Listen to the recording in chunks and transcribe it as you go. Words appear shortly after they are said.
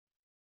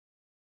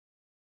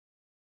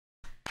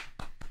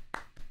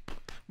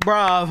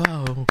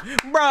Bravo.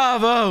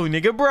 Bravo,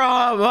 nigga.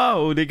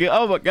 Bravo, nigga.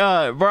 Oh my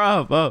God.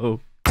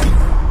 Bravo.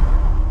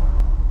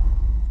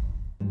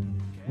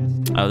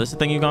 Oh, this is the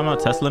thing you going about?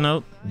 Tesla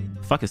note?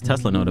 The fuck is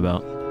Tesla note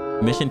about?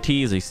 Mission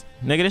T is a...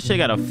 Nigga, this shit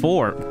got a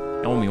 4.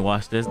 Don't want me to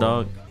watch this,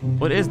 dog.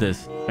 What is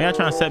this? Why y'all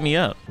trying to set me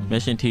up?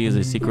 Mission T is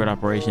a secret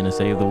operation to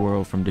save the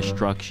world from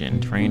destruction.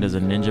 Trained as a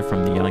ninja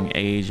from the young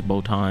age,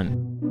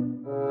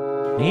 Botan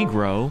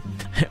Negro.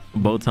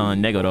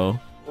 Botan Negro.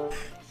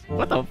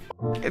 What the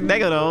fuck?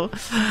 Negro.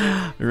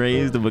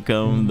 Raised to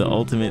become the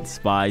ultimate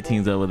spy,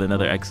 teams up with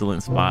another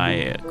excellent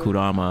spy,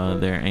 Kurama.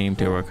 Their aim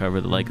to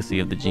recover the legacy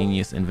of the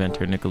genius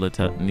inventor Nikola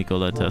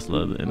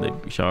Tesla and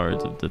the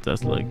shards of the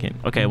Tesla.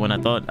 Okay, when I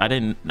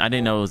didn't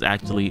know it was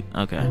actually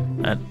okay.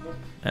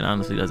 That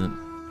honestly doesn't.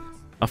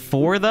 A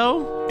 4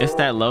 though? It's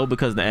that low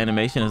because the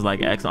animation is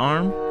like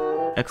X-Arm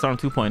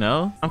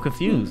 2.0. I'm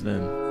confused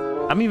then.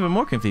 I'm even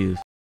more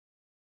confused.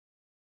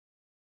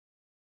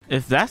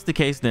 If that's the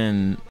case,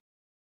 then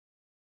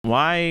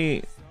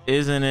why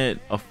isn't it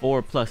a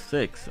 4 plus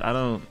 6? I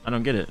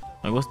don't get it.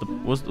 Like what's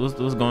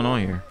going on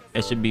here?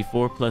 It should be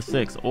 4 plus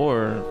 6,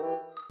 or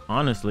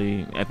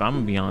honestly, if I'm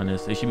gonna be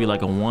honest, it should be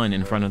like a 1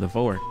 in front of the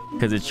 4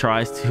 because it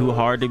tries too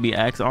hard to be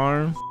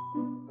X-Arm.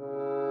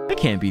 It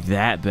can't be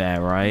that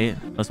bad, right?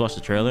 Let's watch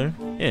the trailer.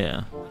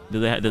 Yeah.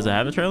 Does it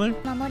have a trailer?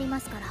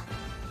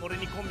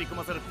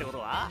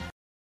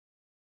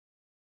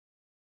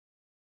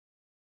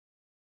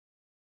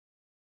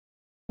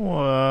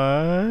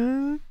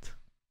 What?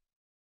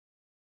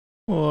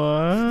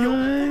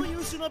 What?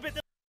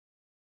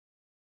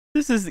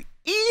 This is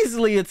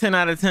easily a 10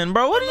 out of 10,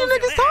 bro. What are you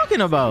niggas talking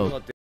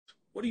about?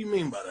 What do you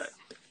mean by that?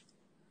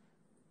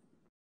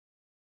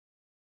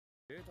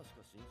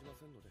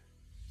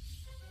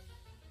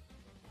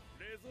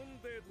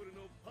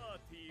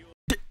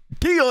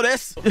 Dio,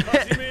 that's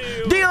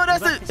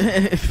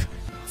it.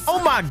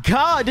 Oh my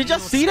God, did y'all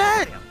see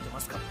that?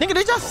 Nigga,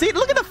 did y'all see it?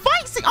 Look at the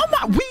fight scene. Oh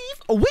my, weave,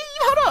 hold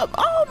up.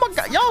 Oh my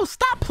God, yo,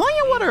 stop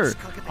playing with her.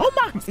 Oh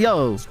my,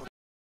 yo.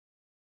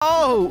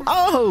 Oh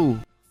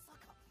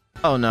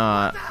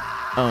nah.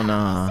 Oh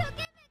nah.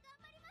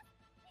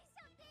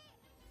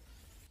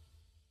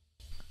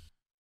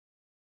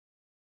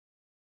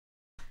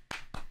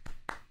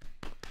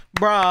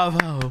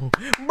 Bravo.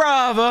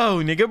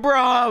 Bravo, nigga.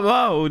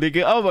 Bravo,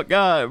 nigga. Oh my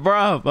God.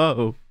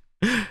 Bravo.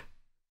 You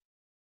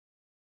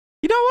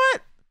know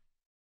what?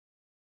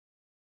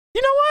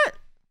 You know what?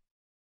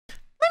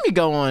 Let me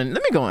go on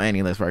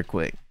AnyList right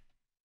quick.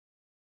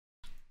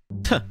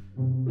 Let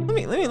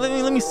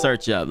me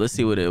search up. Let's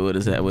see what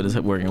is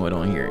it working with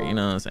on here. You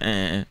know what I'm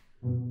saying?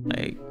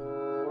 Like,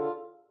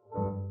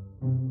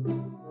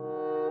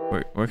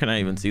 where can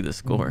I even see the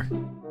score?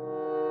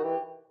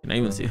 Can I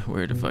even see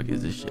where the fuck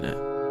is this shit at?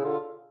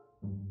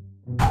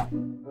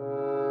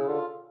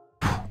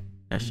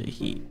 That shit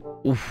heat.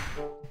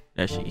 Oof.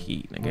 That shit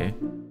heat, nigga.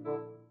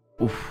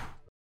 Oof.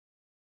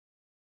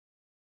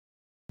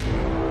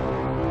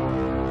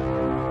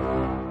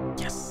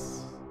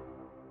 Yes.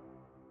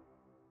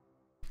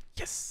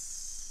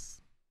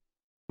 Yes.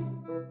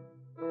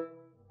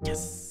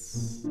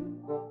 Yes.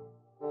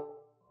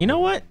 You know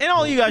what? And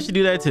all you guys should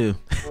do that too.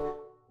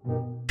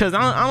 Cause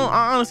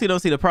I honestly don't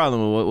see the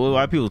problem with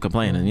why people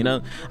complaining. You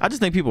know, I just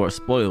think people are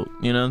spoiled.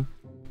 You know,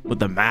 with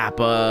the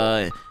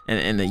Mappa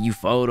and the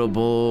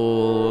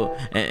Ufotable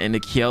and the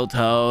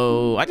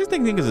Kyoto. I just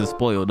think niggas are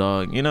spoiled,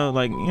 dog. You know,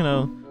 like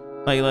I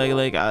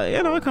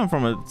come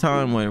from a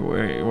time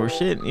where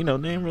shit, you know,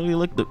 didn't really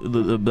look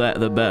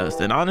the best.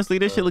 And honestly,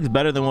 this shit looks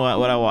better than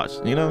what I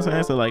watched. You know what I'm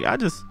saying? So like, I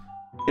just,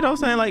 you know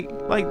what I'm saying?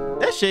 Like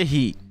that shit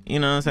heat. You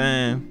know what I'm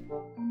saying?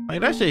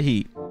 Like that shit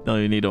heat. Don't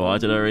even need to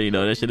watch it already.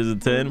 No, that shit is a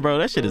 10, bro.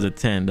 That shit is a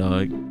 10,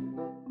 dog.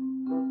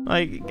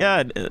 Like,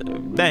 God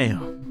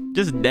damn.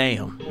 Just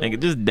damn. Nigga,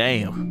 just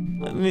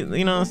damn.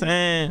 You know what I'm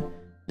saying?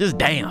 Just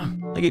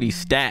damn. Look at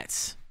these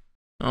stats.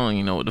 I don't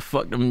even know what the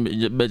fuck them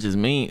bitches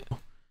mean.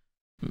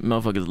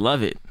 Motherfuckers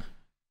love it.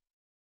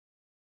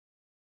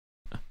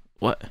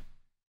 What?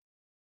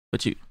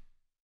 What you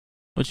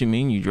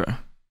mean you draw?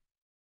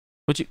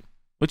 What you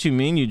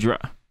mean you draw?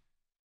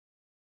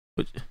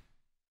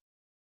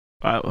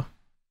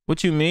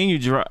 What you mean you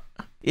drop?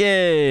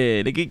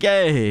 Yeah, nigga,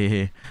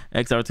 yeah.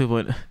 XR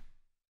 2.0.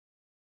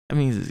 That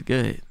means it's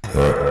good.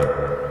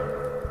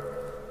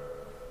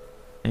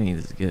 That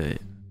means it's good.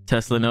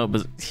 Tesla note,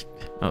 but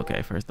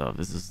okay. First off,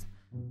 just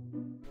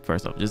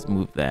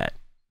move that.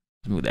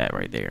 Just move that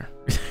right there.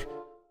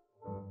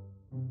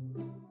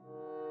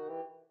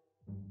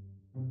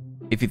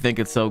 If you think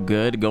it's so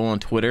good, go on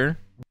Twitter.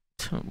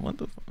 What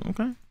the fuck?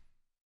 Okay.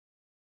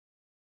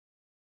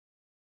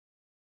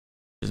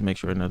 Just make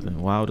sure nothing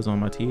wild is on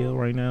my TL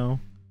right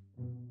now.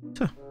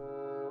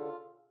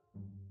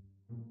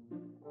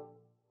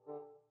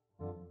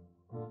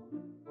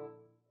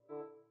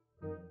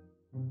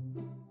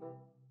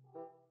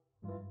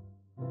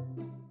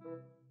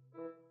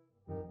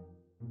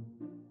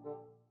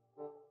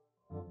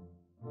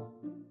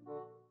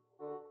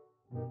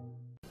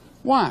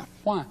 Why?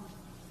 Why?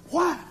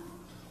 Why?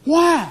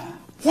 Why?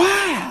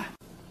 Why?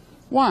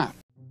 Why?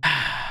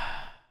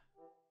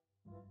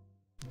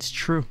 It's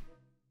true.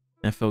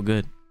 That felt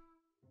good.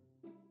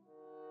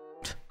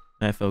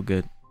 That felt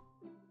good.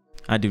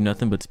 I do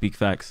nothing but speak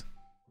facts.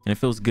 And it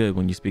feels good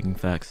when you're speaking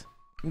facts.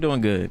 I'm doing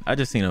good. I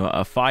just seen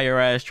a fire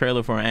ass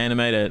trailer for an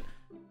anime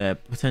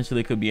that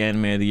potentially could be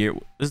anime of the year.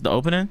 This is the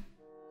opening.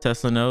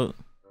 Tesla note.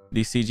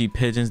 These CG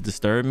pigeons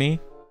disturb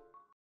me.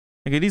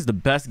 Nigga, these are the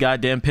best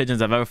goddamn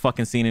pigeons I've ever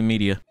fucking seen in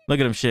media.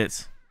 Look at them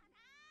shits.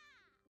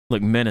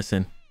 Look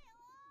menacing.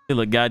 They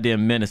look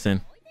goddamn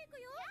menacing.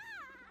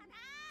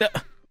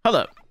 Hold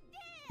up.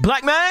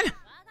 Black man?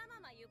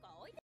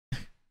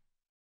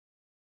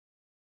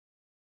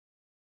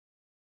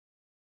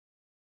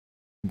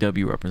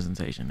 W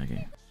representation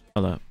again.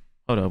 Hold up.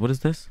 Hold up. What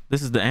is this?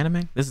 This is the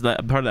anime? This is the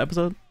part of the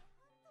episode?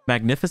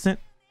 Magnificent?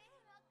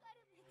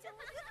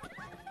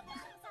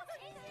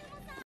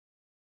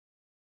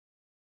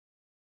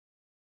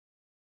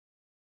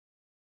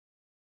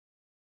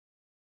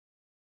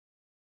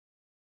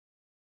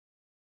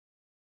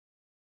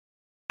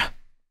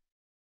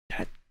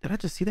 Did I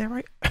just see that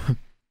right?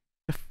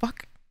 The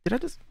fuck? Did I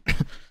just...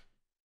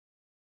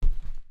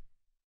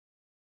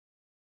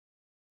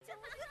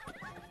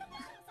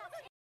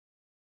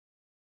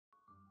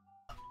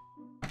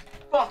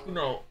 Fuck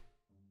no.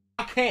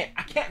 I can't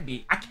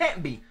be.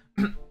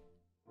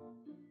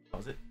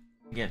 Pause it.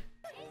 Again.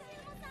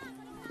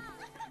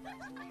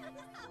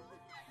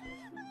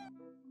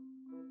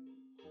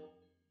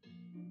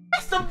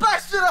 That's the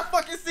best shit I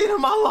fucking seen in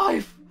my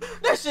life.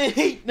 That shit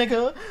heat,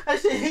 nigga. That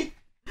shit heat.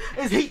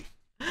 It's heat.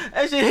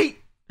 That shit heat.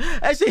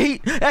 That shit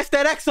heat. That's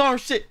that X-arm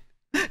shit.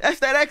 That's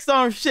that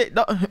X-arm shit.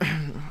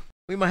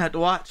 We might have to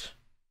watch.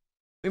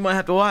 We might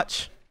have to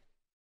watch.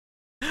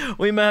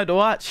 We might have to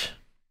watch.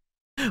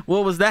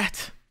 What was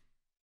that?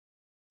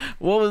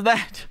 What was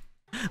that?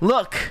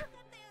 Look.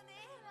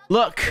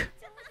 Look.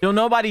 Don't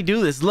nobody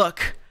do this.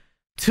 Look.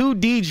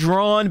 2D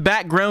drawn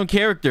background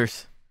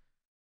characters.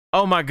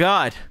 Oh my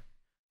god.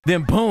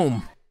 Then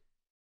boom.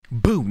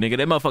 Boo, nigga.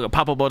 That motherfucker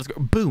pop up on the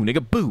screen. Boo,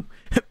 nigga. Boo.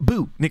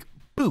 Boo, nigga.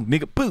 Boo,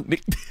 nigga. Boo,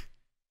 nigga.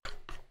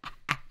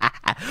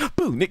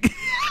 Boo, nigga.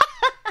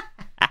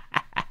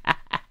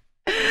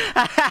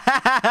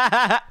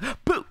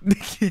 Boo,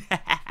 nigga.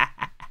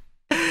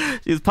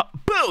 She's pop.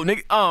 Boo,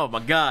 nigga. Oh my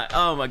god.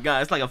 Oh my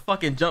god. It's like a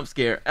fucking jump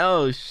scare.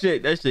 Oh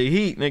shit. That shit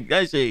heat, nigga.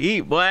 That shit heat,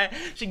 boy.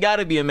 She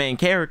gotta be a main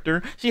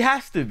character. She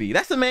has to be.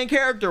 That's a main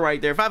character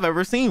right there if I've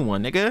ever seen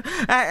one, nigga.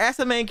 That's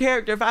a main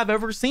character if I've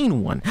ever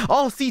seen one.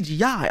 All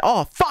CGI.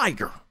 All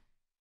fire.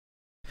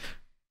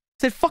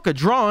 Said fuck a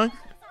drawing.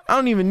 I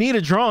don't even need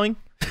a drawing.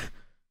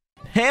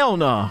 Hell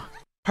no.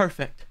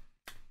 Perfect.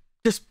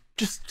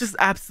 Just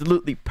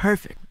absolutely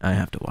perfect. I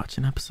have to watch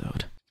an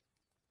episode.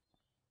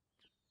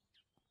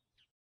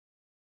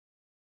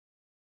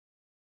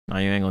 No,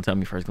 you ain't gonna tell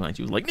me first glance.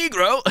 You was like,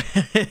 Negro.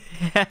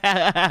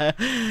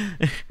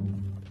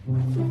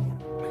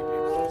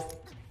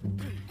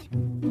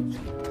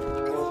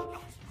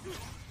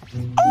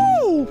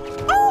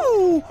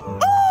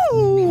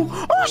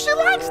 Oh, she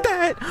likes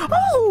that.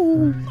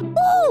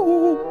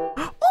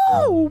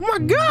 Oh my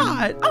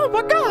god. Oh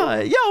my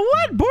god. Yo,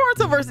 what?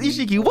 Boruto versus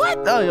Ishiki. What?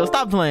 Oh, yo,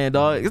 stop playing,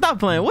 dog. Stop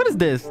playing. What is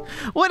this?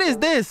 What is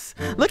this?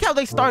 Look how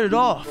they started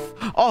off.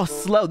 All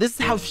slow. This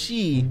is how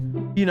she,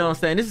 you know what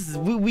I'm saying? This is,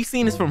 we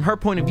seen this from her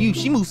point of view.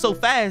 She moves so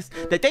fast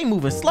that they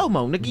move in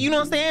slow-mo, nigga. You know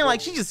what I'm saying?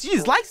 Like, she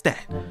just likes that.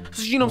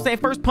 So, you know what I'm saying?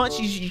 First punch,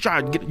 she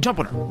tried to jump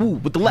on her. Ooh,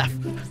 with the left.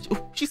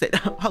 She said,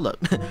 hold up.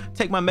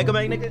 Take my Mega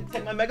Man, nigga.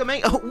 Take my Mega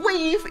Man. Oh,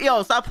 weave.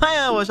 Yo, stop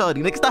playing with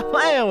shorty, nigga. Stop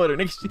playing with her,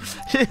 nigga.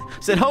 She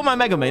said, hold my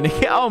Mega Man,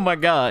 nigga. Oh my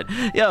god.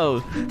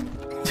 Yo.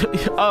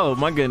 Oh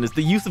my goodness.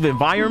 The use of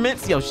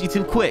environments. Yo, she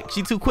too quick.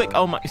 She too quick.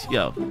 Oh my.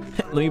 Yo.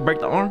 Let me break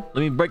the arm.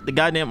 Let me break the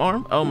goddamn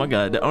arm. Oh my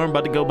god. The arm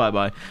about to go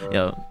bye-bye.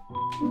 Yo.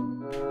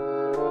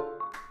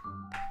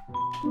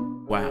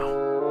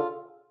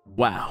 Wow.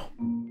 Wow.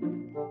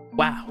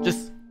 Wow.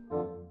 Just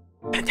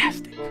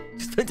fantastic.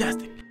 Just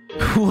fantastic.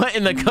 What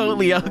in the code,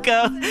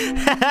 Lyoko?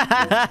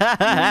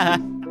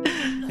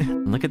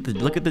 Look at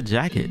the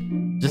jacket.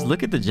 Just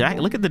look at the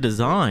jacket. Look at the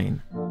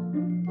design.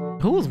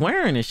 Who's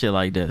wearing this shit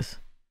like this?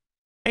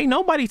 Ain't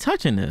nobody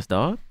touching this,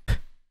 dog.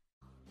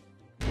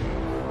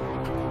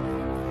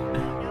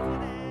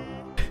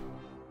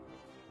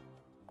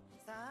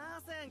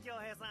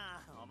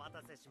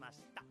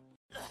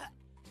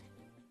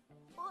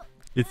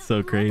 It's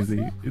so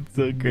crazy. It's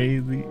so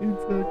crazy.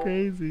 It's so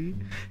crazy.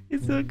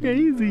 It's so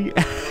crazy.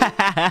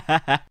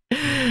 Yeah,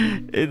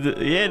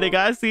 nigga,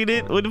 I seen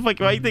it. What the fuck?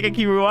 Why you think I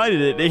keep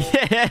rewinding it?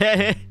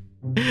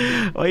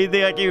 Why you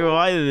think I keep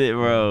rewinding it,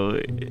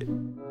 bro?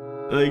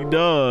 Like,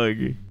 dog.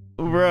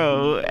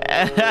 Bro.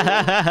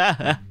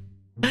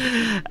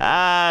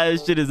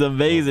 This shit is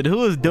amazing.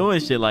 Who is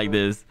doing shit like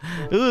this?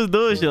 Who is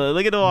doing shit?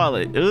 Look at the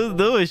wallet. Who's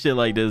doing shit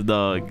like this,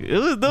 dog?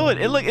 Who's doing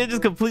it? Look, it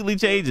just completely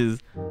changes.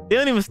 They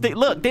don't even stick.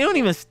 Look, they don't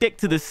even stick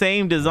to the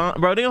same design,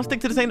 bro. They don't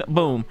stick to the same.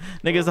 Boom,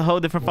 nigga, it's a whole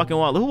different fucking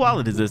wallet. Who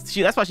wallet is this?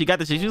 That's why she got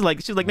this shit. She was like,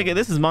 nigga,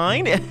 this is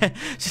mine.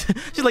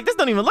 She's like, this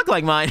don't even look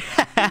like mine,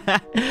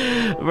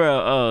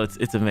 bro. Oh,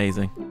 it's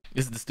amazing.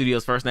 This is the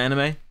studio's first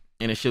anime,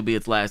 and it should be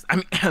its last.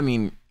 I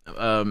mean,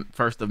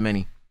 first of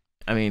many.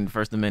 I mean,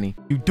 first of many.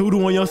 You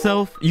doodle on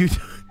yourself? You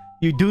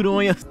doodle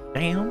on yourself?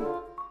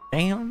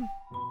 Damn.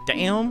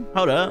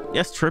 Hold up.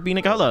 That's trippy,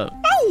 nigga. Hold up.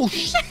 Oh,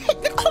 shit.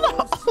 Hold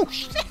up. Oh,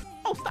 shit.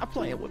 Oh, stop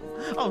playing with him.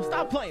 Oh,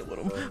 stop playing with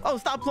him. Oh,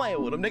 stop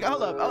playing with him, nigga.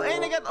 Hold up. Oh,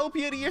 and they got the OP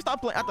of the year.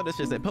 Stop playing. I thought this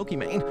shit said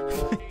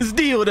Pokemon. This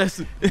deal, that's...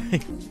 Y'all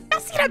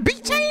see that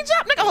beat change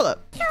up, nigga? Hold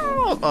up.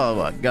 Oh,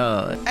 my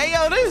God. Hey,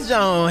 yo, this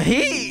John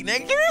Heat,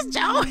 nigga. This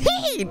John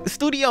Heat.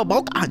 Studio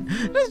Bokan.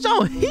 This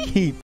John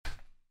Heat.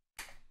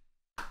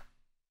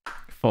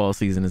 Fall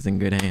season is in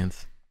good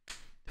hands.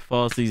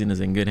 Fall season is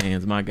in good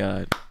hands. My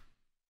God.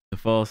 The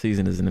fall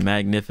season is in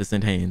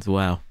magnificent hands.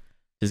 Wow.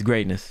 Just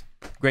greatness.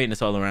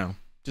 Greatness all around.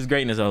 Just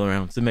greatness all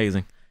around. It's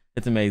amazing.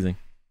 It's amazing.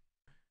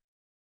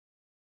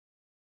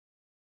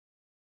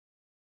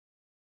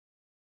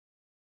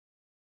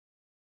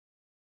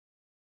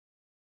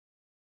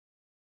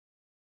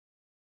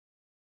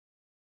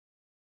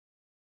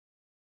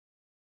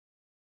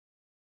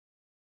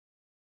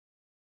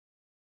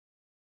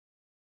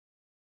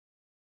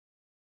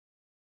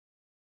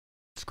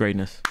 It's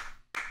greatness.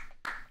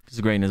 It's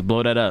greatness.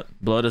 Blow that up.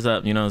 Blow this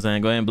up. You know what I'm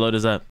saying? Go ahead and blow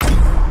this up.